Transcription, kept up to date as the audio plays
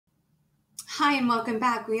Hi and welcome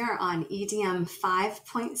back. We are on EDM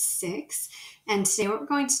 5.6 and today what we're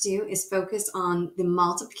going to do is focus on the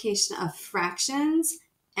multiplication of fractions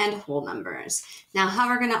and whole numbers. Now how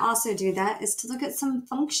we're going to also do that is to look at some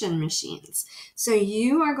function machines. So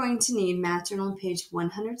you are going to need Math Journal on page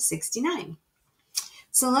 169.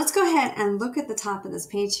 So let's go ahead and look at the top of this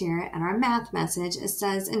page here at our math message. It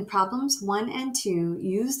says in problems 1 and 2,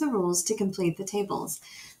 use the rules to complete the tables.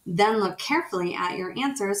 Then look carefully at your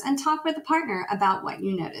answers and talk with a partner about what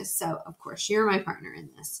you noticed. So of course, you're my partner in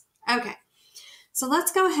this. Okay, so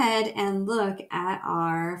let's go ahead and look at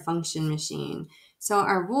our function machine. So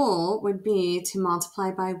our rule would be to multiply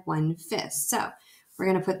by 1/5. So we're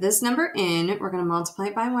going to put this number in, we're going to multiply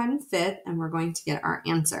it by 1/5, and we're going to get our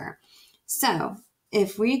answer. So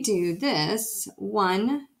if we do this,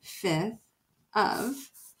 1/5 of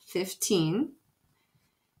 15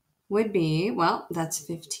 would be, well, that's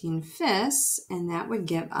 15/5, and that would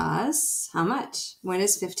give us how much? What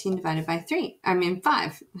is 15 divided by 3? I mean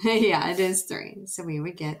 5. Yeah, it is 3. So we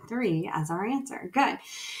would get 3 as our answer. Good.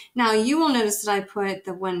 Now you will notice that I put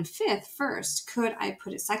the 1/5 first. Could I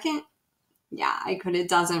put it second? Yeah, I could. It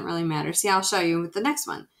doesn't really matter. See, I'll show you with the next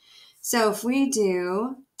one. So if we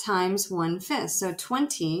do times 1/5, so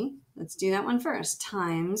 20, let's do that one first,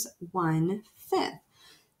 times 1/5.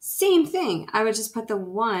 Same thing. I would just put the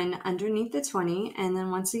 1 underneath the 20 and then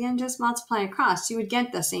once again just multiply across. You would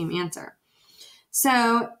get the same answer.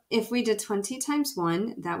 So if we did 20 times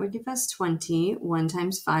 1, that would give us 20. 1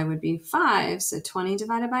 times 5 would be 5. So 20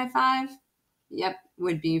 divided by 5, yep,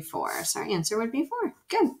 would be 4. So our answer would be 4.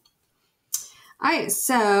 Good. All right,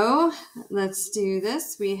 so let's do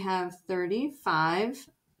this. We have 35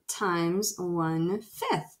 times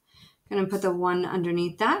 1/5. Going to put the 1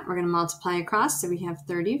 underneath that. We're going to multiply across. So we have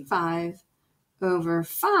 35 over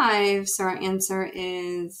 5. So our answer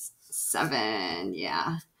is 7.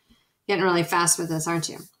 Yeah. Getting really fast with this, aren't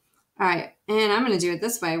you? All right. And I'm going to do it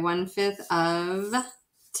this way. 1/5 of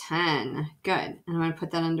 10. Good. And I'm going to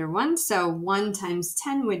put that under 1. So 1 times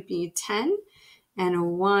 10 would be 10. And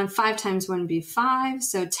 5 times 1 would be 5.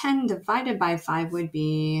 So 10 divided by 5 would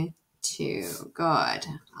be 2. Good.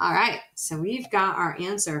 All right. So we've got our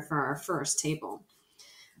answer for our first table.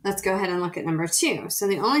 Let's go ahead and look at number 2. So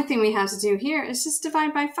the only thing we have to do here is just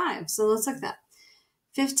divide by 5. So let's look at that.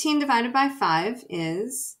 15 divided by 5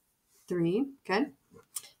 is 3. Good.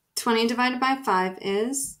 20 divided by 5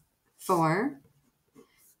 is 4.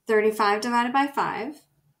 35 divided by 5,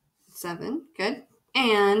 7. Good.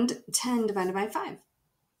 And 10 divided by 5.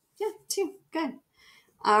 Yeah, 2. Good.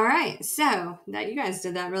 All right, so that you guys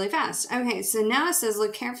did that really fast. Okay, so now it says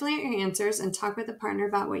look carefully at your answers and talk with a partner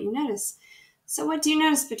about what you notice. So what do you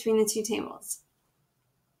notice between the two tables?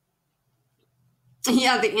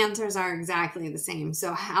 Yeah, the answers are exactly the same.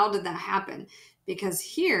 So how did that happen? Because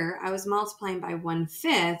here I was multiplying by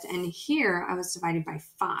 1/5 and here I was dividing by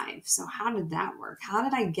 5. So how did that work? How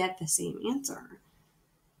did I get the same answer?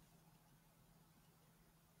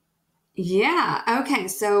 Yeah. Okay.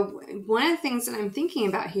 So one of the things that I'm thinking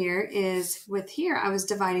about here is with here, I was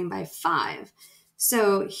dividing by 5.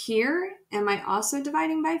 So here, am I also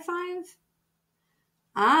dividing by 5?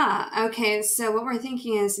 Ah, okay. So what we're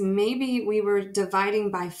thinking is maybe we were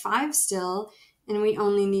dividing by 5 still, and we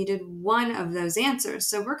only needed one of those answers.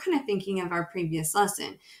 So we're kind of thinking of our previous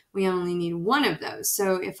lesson. We only need one of those.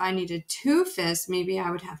 So if I needed 2/5, maybe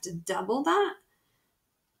I would have to double that.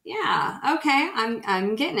 Yeah, okay,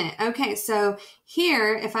 I'm getting it. Okay, so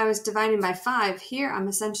here, if I was dividing by 5, here I'm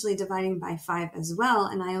essentially dividing by 5 as well,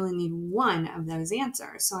 and I only need one of those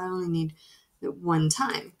answers. So I only need it one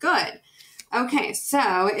time. Good. Okay,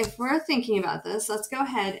 so if we're thinking about this, let's go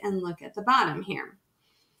ahead and look at the bottom here.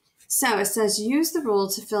 So it says use the rule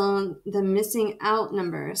to fill in the missing out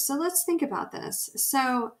numbers. So let's think about this.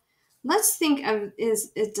 So let's think of,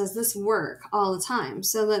 does this work all the time?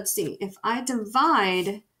 So let's see, if I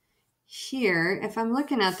divide here, if I'm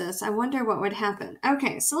looking at this, I wonder what would happen.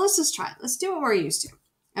 Okay, so let's just try it. Let's do what we're used to.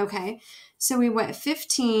 Okay, so we went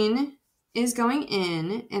 15 is going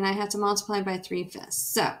in, and I have to multiply by 3/5.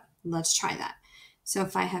 So let's try that. So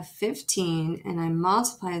if I have 15 and I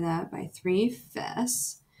multiply that by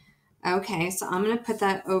 3/5, okay, so I'm going to put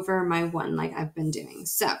that over my 1 like I've been doing.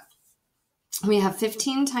 So we have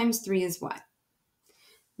 15 times 3 is what?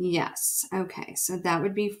 Yes, okay, so that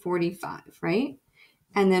would be 45, right?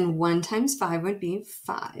 And then 1 times 5 would be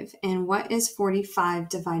 5. And what is 45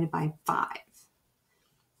 divided by 5?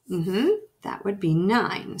 That would be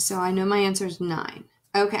 9. So I know my answer is 9.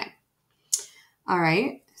 Okay. All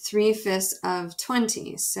right. 3/5 of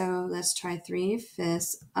 20. So let's try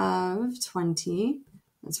 3/5 of 20.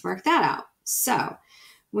 Let's work that out. So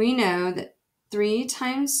we know that 3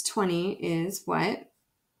 times 20 is what?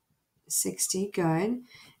 60, good.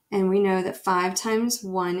 And we know that 5 times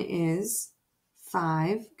 1 is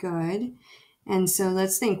 5, good. And so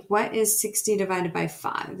let's think, what is 60 divided by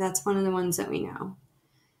 5? That's one of the ones that we know.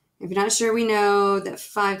 If you're not sure, we know that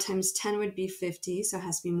 5 times 10 would be 50, so it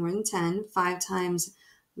has to be more than 10. 5 times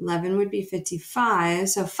 11 would be 55,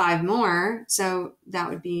 so 5 more, so that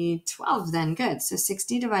would be 12 then. Good. So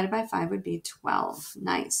 60 divided by 5 would be 12.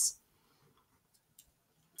 Nice.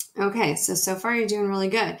 Okay, so far you're doing really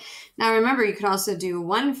good. Now remember, you could also do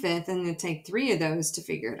 1/5 and then take 3 of those to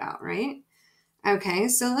figure it out, right? Okay,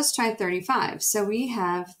 so let's try 35. So we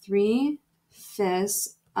have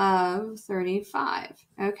 3/5 of 35.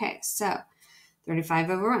 Okay, so 35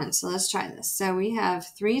 over 1. So let's try this. So we have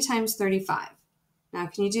 3 times 35. Now,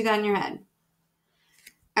 can you do that in your head?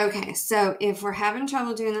 Okay, so if we're having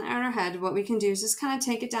trouble doing that in our head, what we can do is just kind of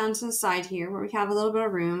take it down to the side here where we have a little bit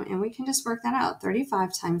of room, and we can just work that out.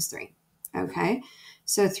 35 times 3. Okay,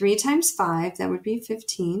 so 3 times 5, that would be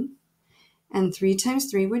 15. And 3 times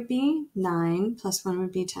 3 would be 9, plus 1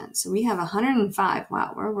 would be 10. So we have 105.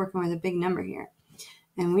 Wow, we're working with a big number here.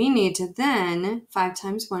 And we need to then, 5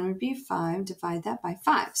 times 1 would be 5, divide that by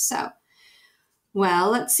 5. So, well,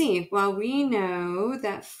 let's see. Well, we know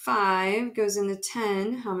that 5 goes into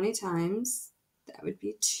 10 how many times? That would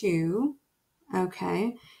be 2.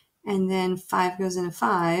 Okay. And then 5 goes into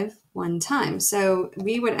 5 one time. So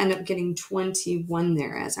we would end up getting 21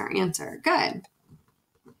 there as our answer. Good.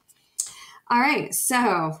 All right,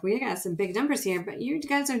 so we got some big numbers here, but you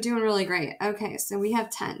guys are doing really great. Okay, so we have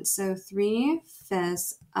 10. So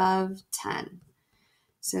 3/5 of 10.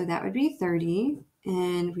 So that would be 30.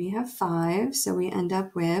 And we have 5. So we end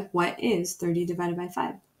up with, what is 30 divided by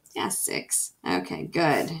 5? Yeah, 6. Okay,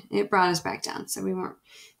 good. It brought us back down. So we weren't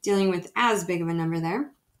dealing with as big of a number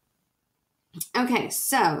there. Okay,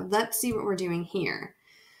 so let's see what we're doing here.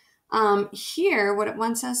 Here, what it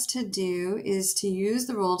wants us to do is to use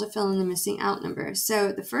the rule to fill in the missing out number.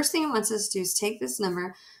 So the first thing it wants us to do is take this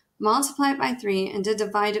number, multiply it by 3, and to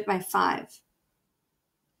divide it by 5.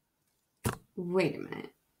 Wait a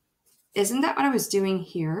minute. Isn't that what I was doing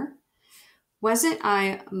here? Wasn't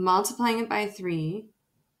I multiplying it by 3?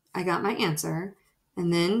 I got my answer.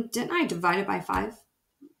 And then didn't I divide it by 5?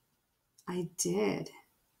 I did.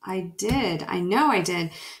 I know I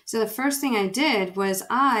did. So the first thing I did was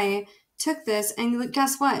I took this, and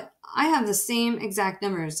guess what? I have the same exact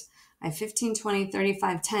numbers. I have 15, 20,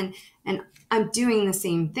 35, 10, and I'm doing the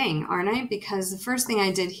same thing, aren't I? Because the first thing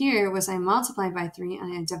I did here was I multiplied by 3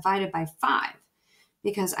 and I divided by 5,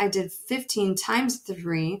 because I did 15 times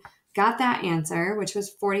 3, got that answer, which was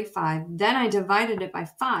 45. Then I divided it by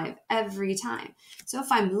 5 every time. So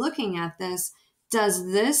if I'm looking at this,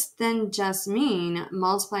 does this then just mean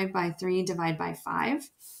multiply by 3, divide by 5,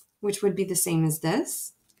 which would be the same as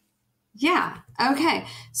this? Yeah, okay.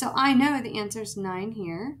 So I know the answer is 9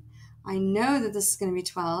 here. I know that this is going to be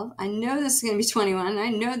 12. I know this is going to be 21. And I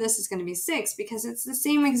know this is going to be 6 because it's the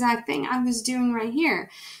same exact thing I was doing right here.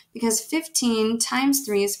 Because 15 times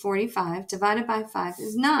 3 is 45, divided by 5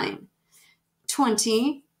 is 9.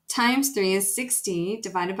 20 times 3 is 60,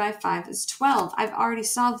 divided by 5 is 12. I've already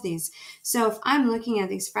solved these. So if I'm looking at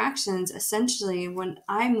these fractions, essentially when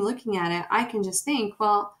I'm looking at it, I can just think,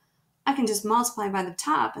 well, I can just multiply by the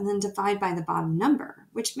top and then divide by the bottom number,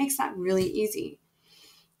 which makes that really easy.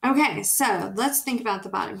 Okay, so let's think about the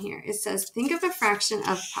bottom here. It says, think of a fraction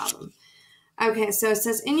of a problem. Okay, so it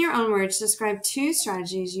says, in your own words, describe 2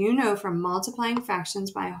 strategies you know from multiplying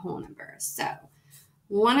fractions by a whole number. So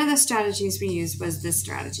one of the strategies we used was this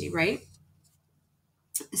strategy, right?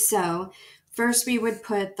 So first we would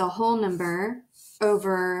put the whole number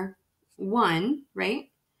over 1, right?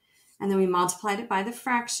 And then we multiplied it by the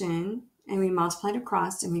fraction, and we multiplied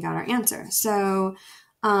across, and we got our answer. So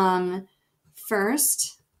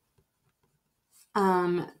first,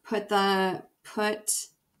 put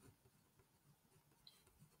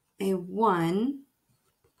a 1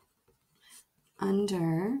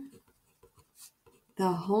 under the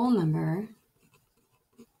whole number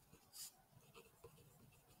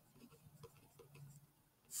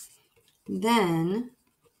then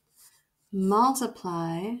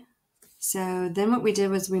multiply. So then what we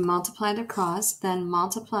did was we multiplied across, then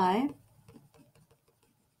multiply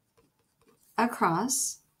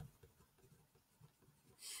across.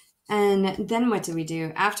 And then what did we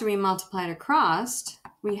do? After we multiplied across,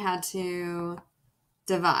 we had to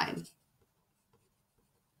divide.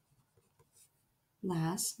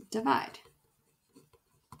 Last divide.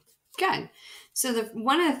 Good. So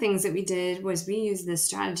one of the things that we did was we used this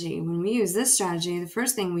strategy. When we used this strategy, the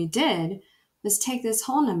first thing we did was take this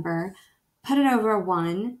whole number, put it over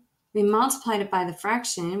 1, We multiplied it by the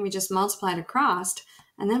fraction. We just multiplied across,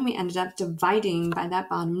 and then we ended up dividing by that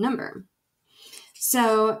bottom number.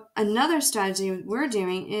 So another strategy we're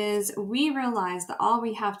doing is we realize that all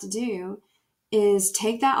we have to do is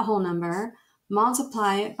take that whole number,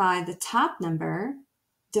 multiply it by the top number,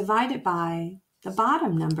 divide it by the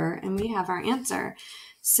bottom number, and we have our answer.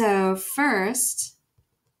 So first,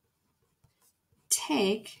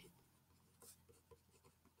 take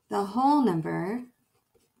the whole number.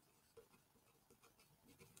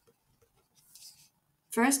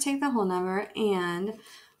 First, take the whole number and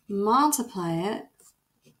multiply it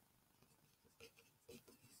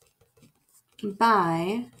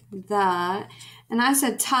by the, and I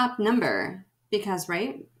said top number because,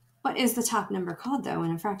 right? What is the top number called though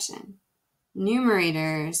in a fraction?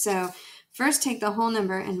 Numerator. So first take the whole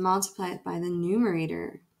number and multiply it by the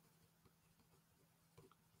numerator.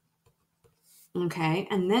 Okay,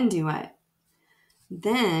 and then do what?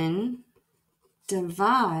 Then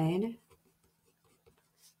divide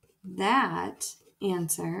that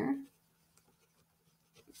answer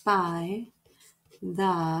by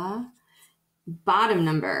the bottom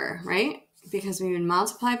number, right? Because we would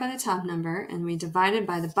multiply by the top number and we divided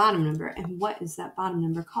by the bottom number. And what is that bottom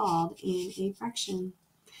number called in a fraction?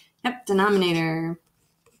 Yep, denominator.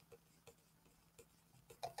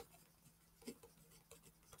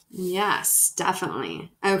 Yes,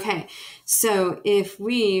 definitely. Okay, so if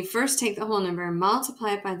we first take the whole number,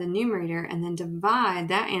 multiply it by the numerator, and then divide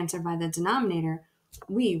that answer by the denominator,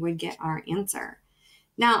 we would get our answer.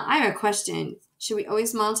 Now, I have a question. Should we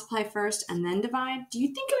always multiply first and then divide? Do you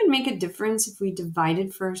think it would make a difference if we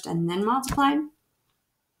divided first and then multiplied?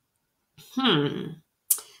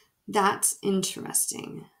 That's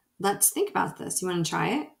interesting. Let's think about this. You want to try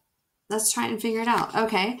it? Let's try it and figure it out.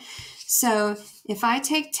 Okay, so if I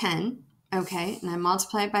take 10, okay, and I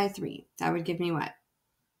multiply it by 3, that would give me what?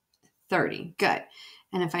 30. Good.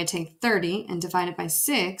 And if I take 30 and divide it by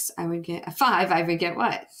 6, I would get 5. I would get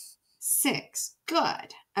what? 6.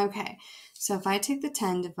 Good. Okay, so if I take the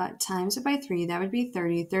 10 times it by 3, that would be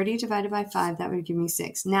 30. 30 divided by 5, that would give me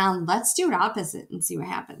 6. Now let's do it opposite and see what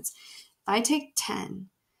happens. If I take 10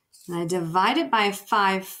 and I divide it by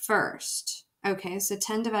 5 first, okay, so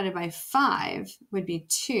 10 divided by 5 would be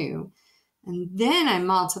 2. And then I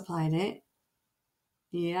multiplied it.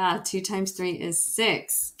 Yeah, 2 times 3 is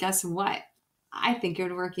 6. Guess what? I think it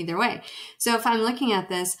would work either way. So if I'm looking at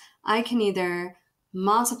this, I can either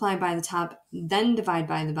multiply by the top, then divide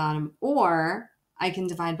by the bottom, or I can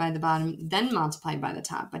divide by the bottom, then multiply by the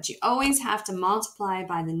top. But you always have to multiply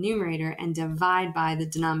by the numerator and divide by the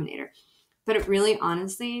denominator. But it really,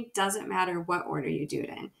 honestly, doesn't matter what order you do it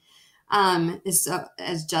in. It's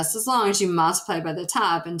just as long as you multiply by the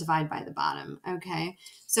top and divide by the bottom, okay?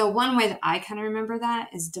 So one way that I kind of remember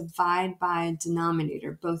that is divide by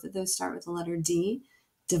denominator. Both of those start with the letter D.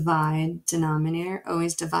 Divide, denominator.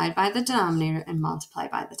 Always divide by the denominator and multiply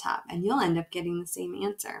by the top. And you'll end up getting the same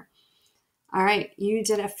answer. All right, you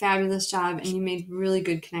did a fabulous job and you made really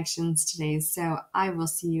good connections today. So I will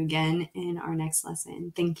see you again in our next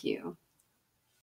lesson. Thank you.